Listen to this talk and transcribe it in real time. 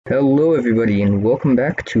Hello everybody and welcome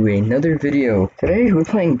back to another video. Today we're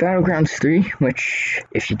playing Battlegrounds 3, which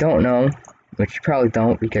if you don't know, which you probably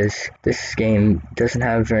don't because this game doesn't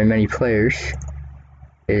have very many players,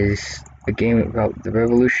 is a game about the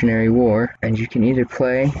Revolutionary War, and you can either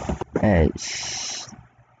play as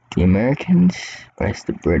the Americans or as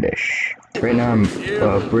the British. So right now I'm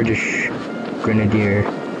a British Grenadier,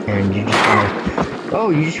 and you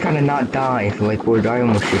just gotta not die like what I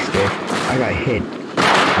almost just did. I got hit.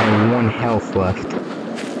 I have 1 health left.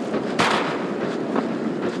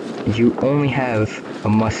 You only have a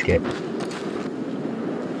musket.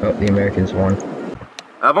 Oh, the Americans won.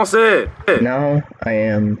 Avancez! Now I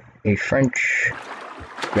am a French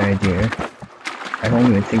grenadier. I don't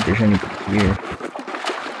even think there's anybody here.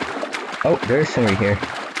 Oh, there's somebody here.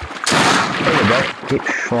 There you go. Get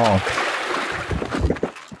shronked.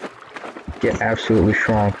 Get absolutely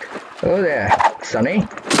shronked. Hello there, Sonny.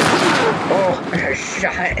 Oh, I got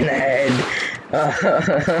shot in the head.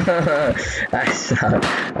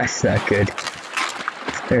 That's not good.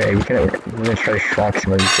 Alright, we're gonna try to shock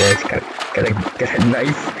some of these boys. Got a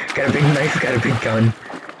knife, got a big knife, got a big gun.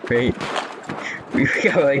 Right? We've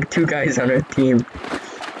got like 2 guys on our team.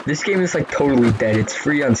 This game is like totally dead. It's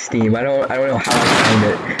free on Steam. I don't know how I found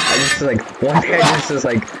it. I just like one day I just was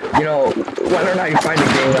like, you know, why don't I find a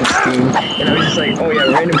game on Steam? And I was just like, oh yeah,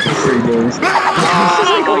 random history games. And I was just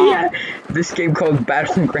like, oh yeah, this game called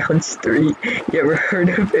Battlegrounds 3. You ever heard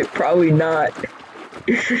of it? Probably not.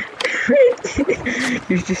 You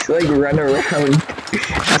just like run around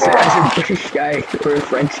as a British guy or a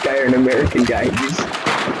French guy or an American guy. You just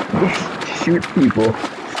shoot people.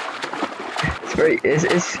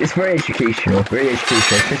 It's very educational,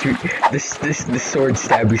 especially this sword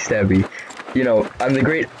stabby. You know, on the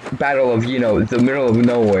great battle of, you know, the middle of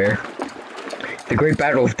nowhere. The great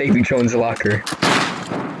battle of Davy Jones' locker.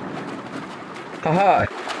 Haha!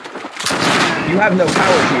 You have no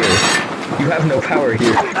power here. You have no power here.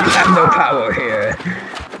 You have no power here.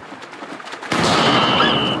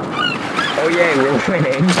 Oh yay, we're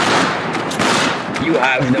winning. You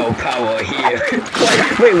have no power here.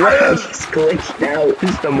 What? Wait, what? I just glitched out.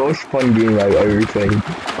 This is the most fun game I've ever played.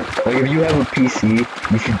 Like, if you have a PC,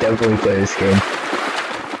 you should definitely play this game.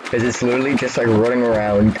 Because it's literally just like running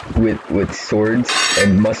around with swords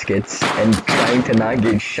and muskets and trying to not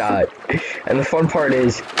get shot. And the fun part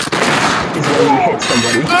is when you hit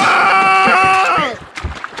somebody.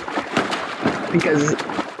 Because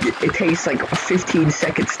it takes like 15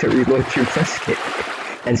 seconds to reload your musket.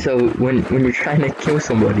 And so when you're trying to kill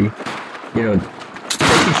somebody, you know, they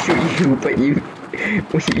can shoot you, but you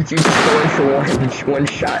just go in for one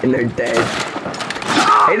shot and they're dead.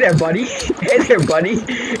 Hey there, buddy. Hey there, buddy.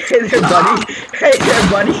 Hey there, buddy. Hey there,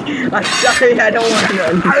 buddy. I'm sorry, I don't want to.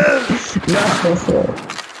 No.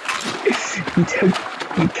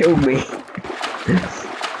 He killed me.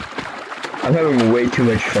 I'm having way too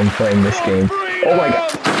much fun playing this game. Oh my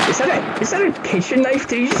god. Is that a kitchen knife?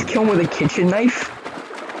 Did you just kill him with a kitchen knife?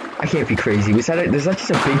 I can't be crazy. Is that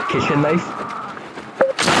just a big kitchen knife?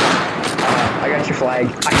 I got your flag.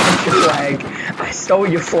 I got your flag. I stole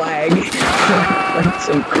your flag. Like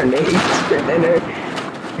some grenades for dinner.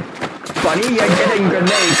 Bunny, you're getting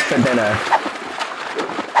grenades for dinner.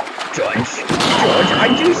 George, I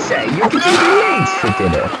do say you're getting grenades for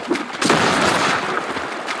dinner.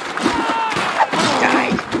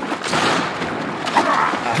 Die.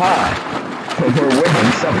 Aha. We're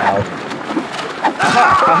winning somehow.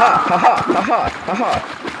 Aha!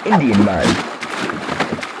 Indian man.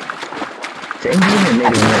 So Indian and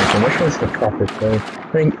Native American, which one's the proper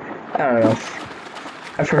thing? I don't know.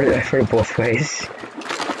 I've heard it both ways.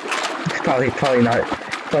 It's probably not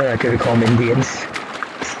good to call them Indians.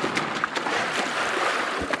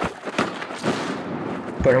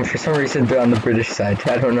 But for some reason they're on the British side.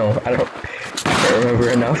 I don't know. I can't remember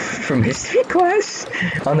enough from history class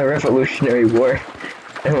on the Revolutionary War.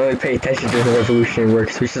 I don't really pay attention to the Revolutionary War,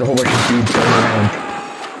 because it's just a whole bunch of dudes going around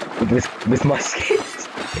with muskets.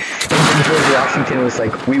 And then George Washington was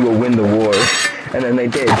like, we will win the war. And then they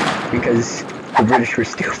did, because the British were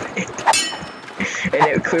stupid. And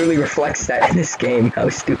it clearly reflects that in this game, how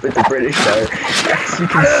stupid the British are, as you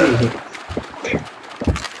can see.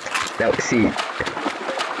 Now, see,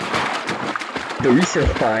 the reason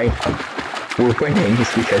why we're winning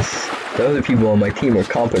is because the other people on my team are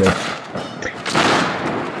competent.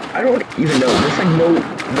 I don't even know. There's like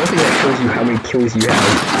nothing that shows you how many kills you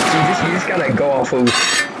have. So you just gotta go off of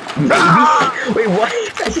maybe. Wait, what?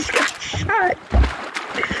 I just got shot.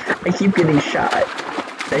 I keep getting shot.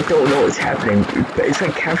 I don't know what's happening. But it's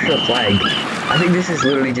like capture the flag. I think this is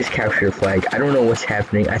literally just capture the flag. I don't know what's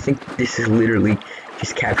happening. I think this is literally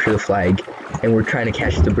just capture the flag, and we're trying to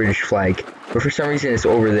catch the British flag. But for some reason, it's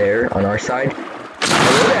over there on our side.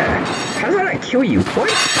 Hello there. How did that not kill you? What?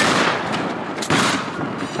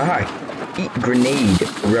 Aha. Eat grenade,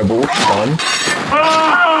 rebel, son.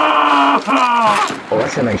 Oh,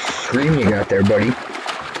 that's a nice scream you got there, buddy.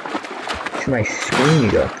 That's a nice scream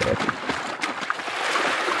you got there.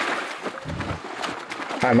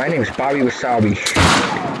 Hi, my name is Bobby Wasabi.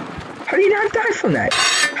 How do you not die from that?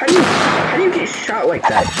 How do you get shot like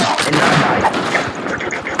that and not die?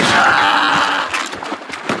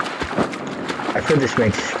 I've heard this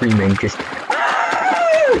man screaming just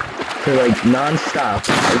for like non-stop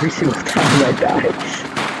every single time I die.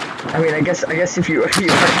 I mean, I guess if you are to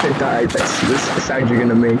die, that's the sound you're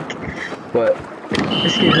gonna make. But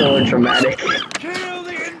this game's a little dramatic.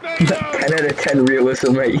 10 out of 10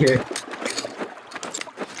 realism right here.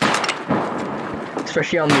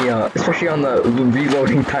 Especially on the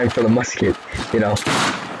reloading time for the musket, you know.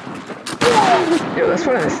 Yo, that's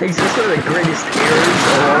one of the things. That's one of the greatest errors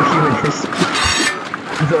of all human history.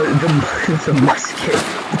 The musket.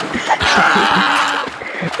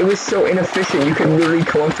 It was so inefficient. You could literally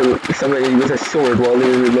come up to somebody with a sword while they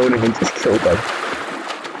were reloading and just kill them.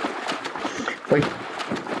 Like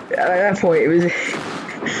at that point, it was.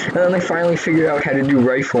 And then they finally figured out how to do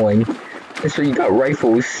rifling, and so you got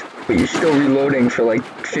rifles. But you're still reloading for like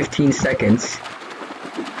 15 seconds.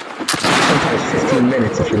 Sometimes 15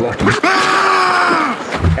 minutes if you're lucky.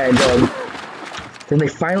 And then they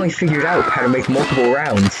finally figured out how to make multiple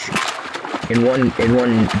rounds in one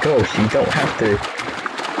go, so you don't have to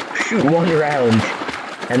shoot one round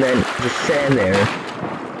and then just stand there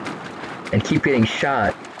and keep getting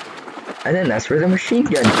shot. And then that's where the machine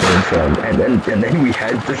gun came from. And then we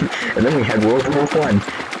had World War I.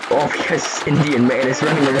 All because Indian man is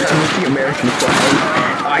running around with the American flag.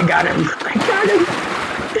 Oh, I got him!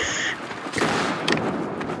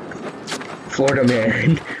 Florida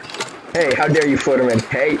man. Hey, how dare you, Florida man?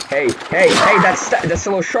 Hey, that's a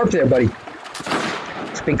little sharp there, buddy.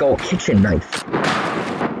 It's a big old kitchen knife.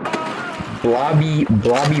 Blobby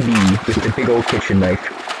B with the big old kitchen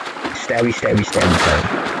knife. Stabby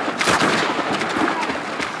time.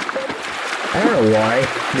 I don't know why.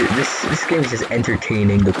 This game is just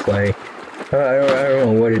entertaining to play. I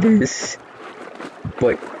don't know what it is,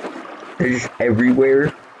 but they're just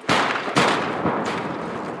everywhere,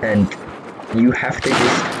 and you have to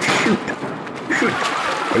just shoot,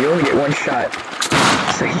 and you only get one shot,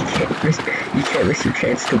 so you can't miss your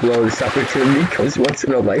chance to blow. This opportunity comes once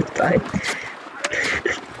in a lifetime.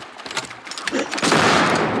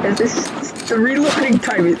 And the reloading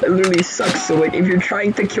time literally sucks, so like if you're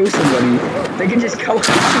trying to kill somebody, they can just come up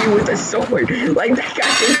to you with a sword. Like that guy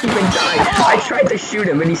didn't even die. I tried to shoot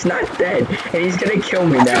him and he's not dead, and he's gonna kill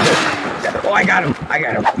me now. Oh, I got him,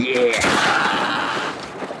 yeah.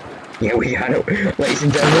 Yeah, we got him. Ladies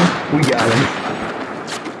and gentlemen, we got him.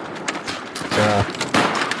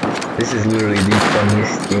 This is literally the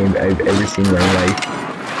funniest game I've ever seen in my life.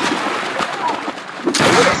 Oh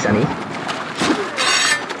yeah, Sonny.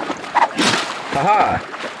 Haha!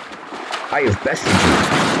 I have bested you.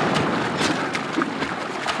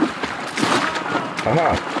 Haha!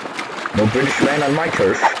 No British man on my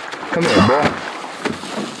turf. Come here, boy.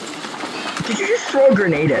 Did you just throw a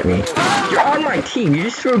grenade at me? You're on my team. You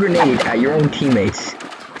just threw a grenade at your own teammates.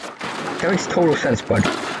 That makes total sense, bud.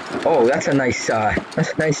 Oh, that's a nice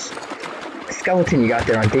skeleton you got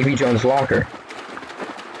there on Davy Jones' locker.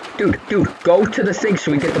 Dude, go to the thing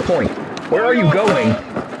so we get the point. Where are you going?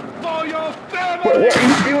 What are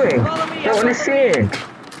you doing? I don't understand.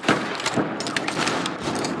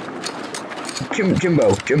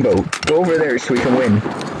 Jimbo, go over there so we can win.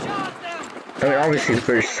 I mean, obviously the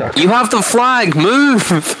British suck. You have the flag! Move!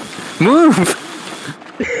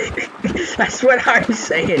 That's what I'm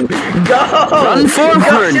saying. Go! Run forwards!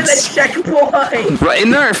 Go to the checkpoint! Right,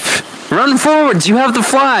 Nerf! Run forwards! You have the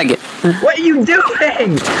flag! What are you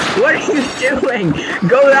doing?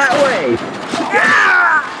 Go that way!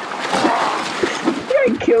 I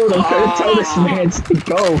killed him trying to tell this man to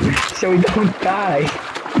go so he don't die.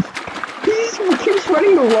 He keeps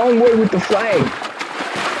running the wrong way with the flag.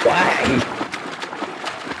 Why?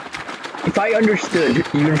 If I understood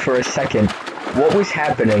even for a second what was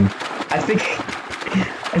happening, I think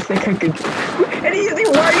I could. And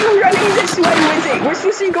why are you running this way with it? We're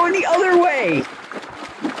supposed to be going the other way.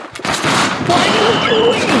 What are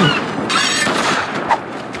you doing?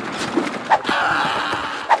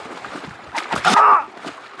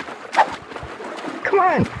 Come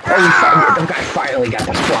on! Oh, the guy finally got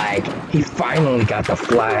the flag. He finally got the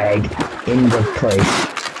flag in the place.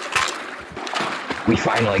 We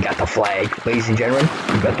finally got the flag. Ladies and gentlemen,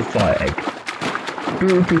 we got the flag.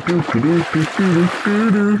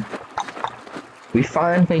 We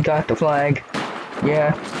finally got the flag.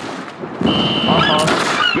 Yeah.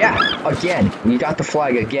 Yeah, again. We got the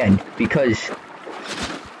flag again because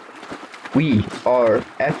we are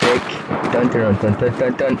epic. Dun dun dun dun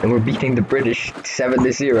dun dun. And we're beating the British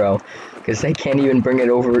 7-0 because they can't even bring it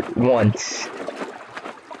over once.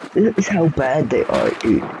 This is how bad they are,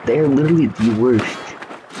 dude. They are literally the worst.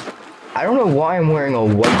 I don't know why I'm wearing a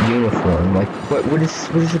white uniform. Like, what is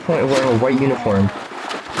the point of wearing a white uniform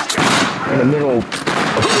in the middle of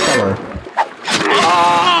summer?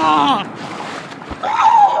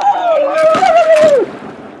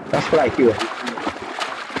 That's what I hear.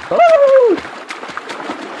 Oh!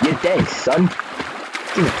 You're dead, son.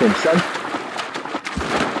 Give it to him, son.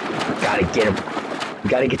 Gotta get him.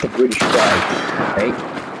 Gotta get the British flag, right?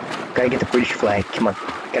 Gotta get the British flag. Come on.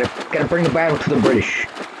 Gotta bring the battle to the British.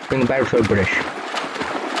 Bring the battle to the British.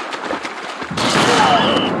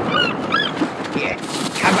 Yeah.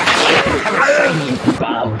 Have a shiny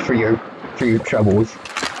bomb for your troubles.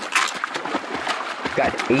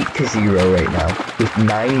 Got 8-0 right now, with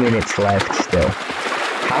 9 minutes left still.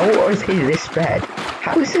 How are they this bad?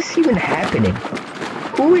 How is this even happening?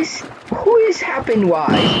 Who is happened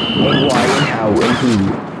why? And why and how and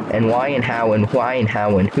who? And why and how and why and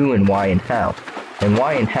how and who and why and how? And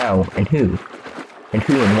why and how and who? And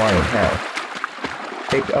who and why and how?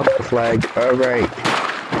 Take up the flag, alright.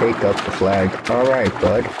 Take up the flag, alright,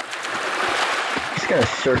 bud. Just gonna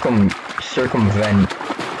circumvent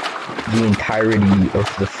the entirety of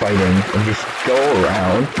the fighting and just go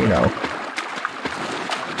around, you know.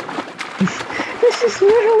 This is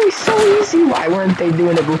literally so easy. Why weren't they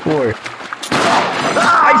doing it before?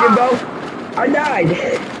 Hi, Jimbo! I died!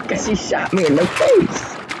 Guess he shot me in the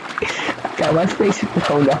face! I got my face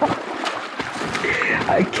blown off.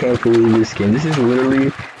 I can't believe this game. This is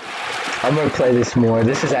literally... I'm gonna play this more.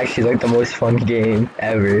 This is actually like the most fun game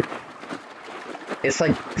ever. It's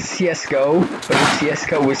like CSGO, but if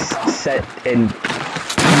CSGO was set in the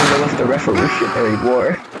middle of the Revolutionary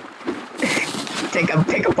War.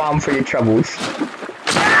 Take a bomb for your troubles.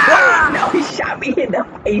 No, he shot me in the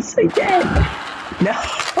face again. No.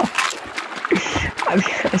 I'm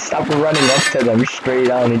gonna stop running up to them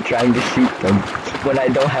straight on and trying to shoot them when I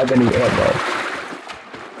don't have any ammo.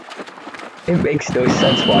 It makes no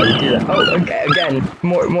sense why you do that. Oh, okay, again,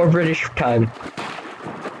 more British time.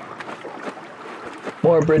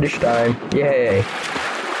 More British time. Yay.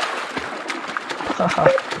 Haha.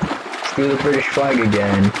 Let's do the British flag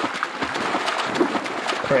again.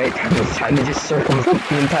 Alright, time to just circumvent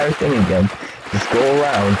the entire thing again. Just go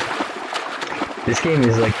around. This game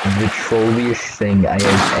is like the trolliest thing I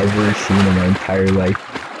have ever seen in my entire life.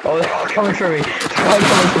 Oh, they're all coming for me. They're all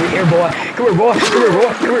coming for me. Here, boy. Come here, boy. Come here, boy.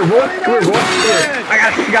 Come here, boy. Come here, boy. Come here. I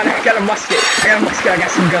got a musket. I got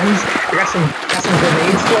some guns. I got some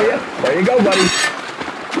grenades for you. There you go, buddy.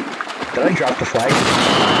 Did I drop the flag?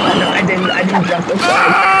 No, I didn't drop the flag.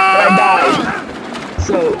 But I died.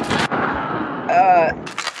 So,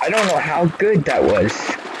 I don't know how good that was,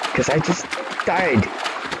 because I just died.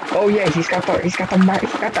 Oh yeah, he's got the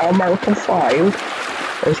American flag. Oh,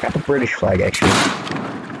 he's got the British flag actually.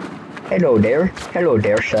 Hello there,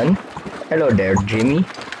 son. Hello there, Jimmy. Jimmy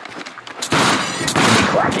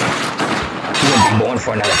Crockett. You're gonna be born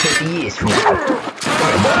for another 50 years from now. Come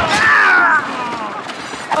here, boy.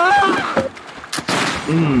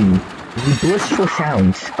 The blissful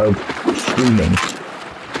sounds of screaming.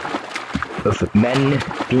 Of men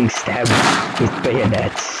being stabbed with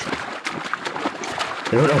bayonets. I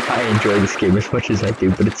don't know if I enjoy this game as much as I do,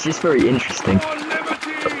 but it's just very interesting.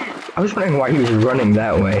 I was wondering why he was running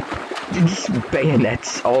that way. Just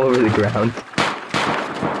bayonets all over the ground.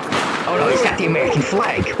 Oh no, he's got the American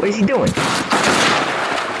flag. What is he doing?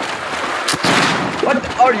 What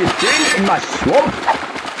are you doing in my swamp?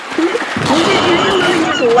 You literally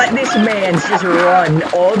just let this man just run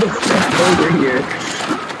all the way over here.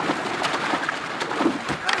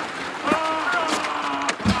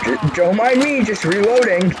 Don't mind me, just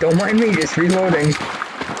reloading. Don't mind me, just reloading.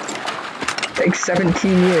 Takes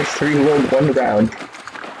 17 years to reload one round.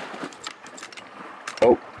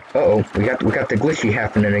 Oh, uh-oh, we got the glitchy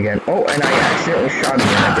happening again. Oh, and I accidentally shot him,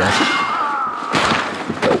 I guess.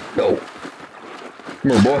 No.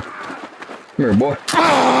 Come here, boy. Come here, boy.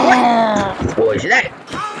 What? What is that?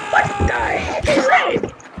 What the heck is that?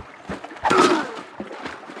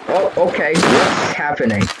 Oh, okay, what's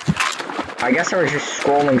happening? I guess I was just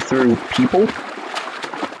scrolling through people,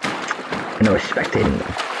 and I was spectating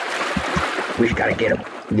them. We gotta get him.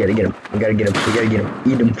 We gotta get him. We gotta get him. We gotta get him.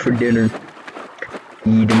 Eat him for dinner.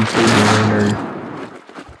 Eat him for dinner.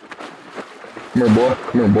 Come here, boy.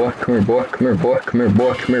 Come here, boy. Come here, boy. Come here, boy. Come here,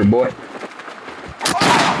 boy. Come here, boy.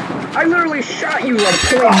 I literally shot you like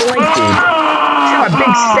point blank, dude. He's got a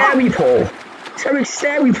big stabby pole. He's got a big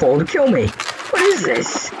stabby pole to kill me. What is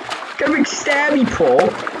this? Got a big stabby pole.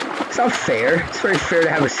 It's not fair. It's very fair to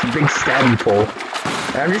have a big stabby pole.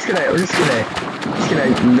 And I'm just gonna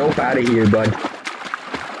nope out of here, bud.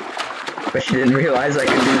 But she didn't realize I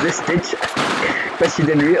could do this, did you? But she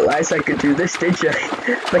didn't realize I could do this, did you?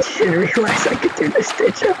 But she didn't realize I could do this,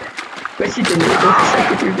 did you? But she didn't realize I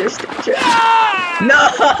could do this, did you?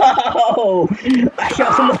 No!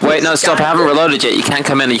 Wait, no, stop. I haven't reloaded yet. You can't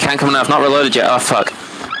come in. You can't come in. I've not reloaded yet. Oh, fuck.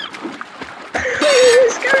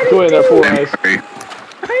 Go in there, 4 eyes.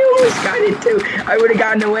 I almost got it too. I would have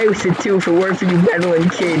gotten away with it too if it weren't for you meddling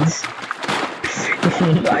kids.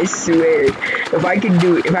 I swear. If I can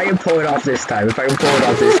pull it off this time,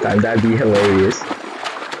 that'd be hilarious.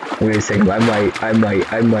 Wait a second, I might.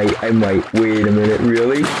 Wait a minute,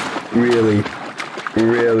 really? Really,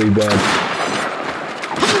 bud.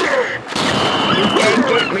 You can't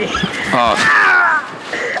get me. Oh.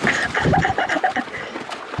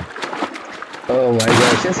 Oh my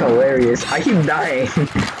gosh, that's hilarious. I keep dying.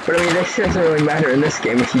 But I mean, this doesn't really matter in this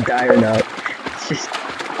game if you die or not. It's just,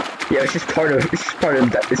 yeah, it's just part of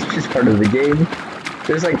the game.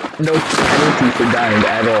 There's like no penalty for dying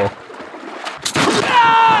at all.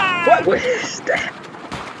 What was that?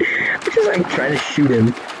 I'm just like trying to shoot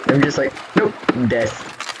him. I'm just like, nope, death.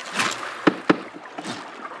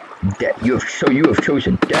 You have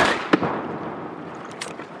chosen death.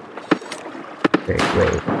 Okay,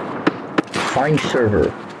 wait. Find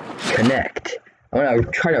server. Connect. I wanna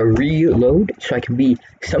try to reload so I can be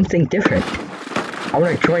something different. I'm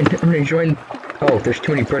gonna join. Oh, there's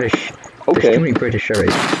too many British. Okay. There's too many British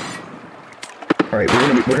already. Alright,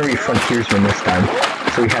 we're gonna be frontiersmen this time.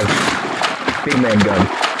 So we have big man gun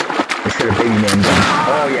instead of baby man gun.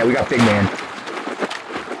 Oh yeah, we got big man.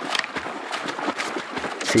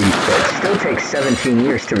 See, but it still takes 17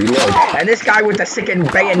 years to reload. And this guy with the sickin'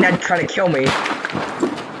 bayonet trying to kill me.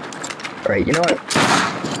 Alright, you know what?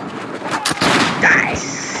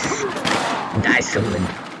 Die some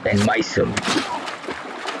and mice some.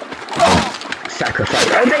 Sacrifice.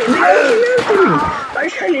 Oh, they after me. I'm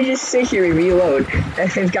trying to just sit here and reload, and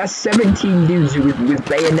they've got 17 dudes with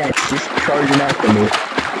bayonets just charging after me.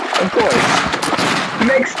 Of course.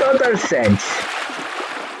 Makes total sense.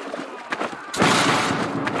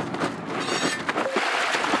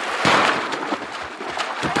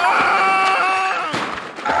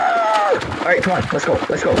 Alright, come on, let's go.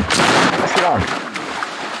 Let's get on.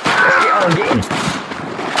 Get in.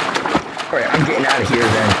 Alright, I'm getting out of here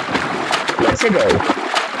then. Let's go.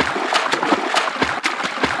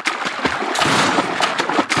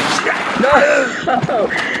 No!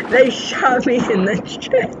 They shot me in the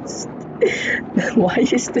chest. Why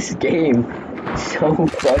is this game so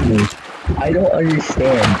funny? I don't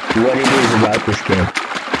understand what it is about this game.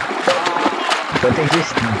 But they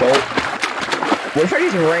just don't. What if I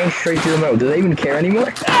just ran straight through the middle? Do they even care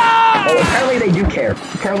anymore? Oh, apparently they do care.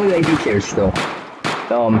 Still.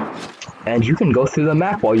 And you can go through the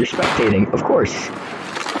map while you're spectating, of course.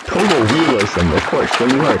 Total realism, of course.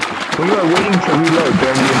 When you are waiting to reload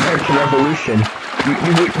during the American Revolution,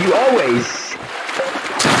 you always.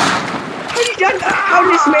 How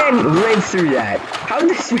did this man live through that? How did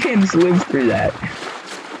this man live through that?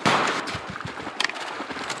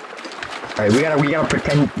 Alright, we gotta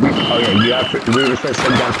pretend. We were supposed to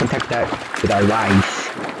protect that with our lives,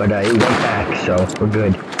 but it went back, so we're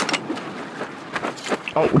good.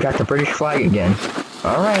 Oh, we got the British flag again.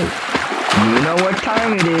 Alright. You know what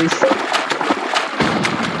time it is. It's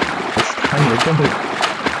time to go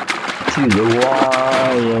to the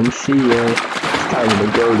YMCA. It's time to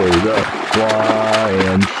go to the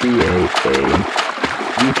YMCA.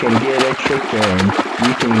 You can get a chicken.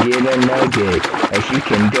 You can get a nugget. As you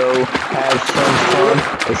can go have some fun.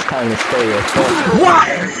 It's time to stay at home.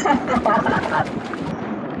 What?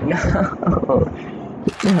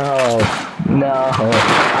 No,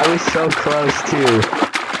 I was so close too.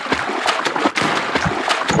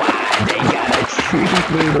 Why they gotta treat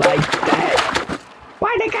me like that?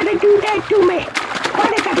 Why they gotta do that to me? Why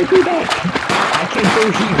they gotta do that? I can't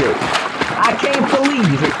believe it. I can't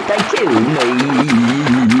believe it. They killed me.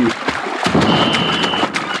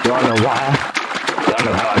 You wanna know why? You wanna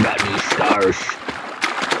know how I got these scars?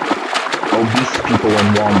 Obese people in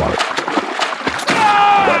Walmart.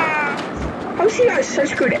 How is he got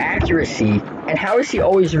such good accuracy? And how is he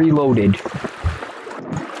always reloaded?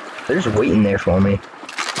 They're just waiting there for me.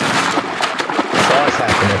 That's all that's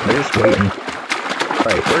happening. They're just waiting.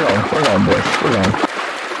 Alright, we're going, boys. We're going.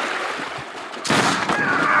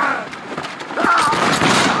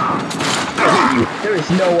 There is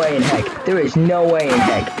no way in heck. There is no way in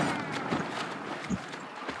heck.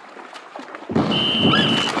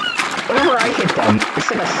 Whenever I hit them, it's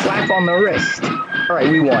like a slap on the wrist. Alright,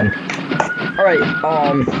 we won. Alright,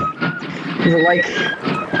 leave a like,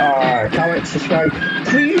 comment, subscribe.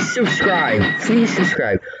 Please subscribe. Please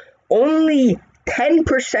subscribe. Only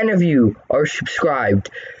 10% of you are subscribed.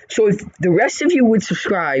 So if the rest of you would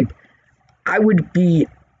subscribe, I would be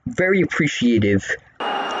very appreciative.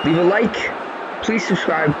 Leave a like, please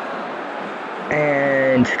subscribe,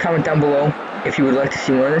 and comment down below if you would like to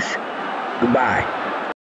see more of this. Goodbye.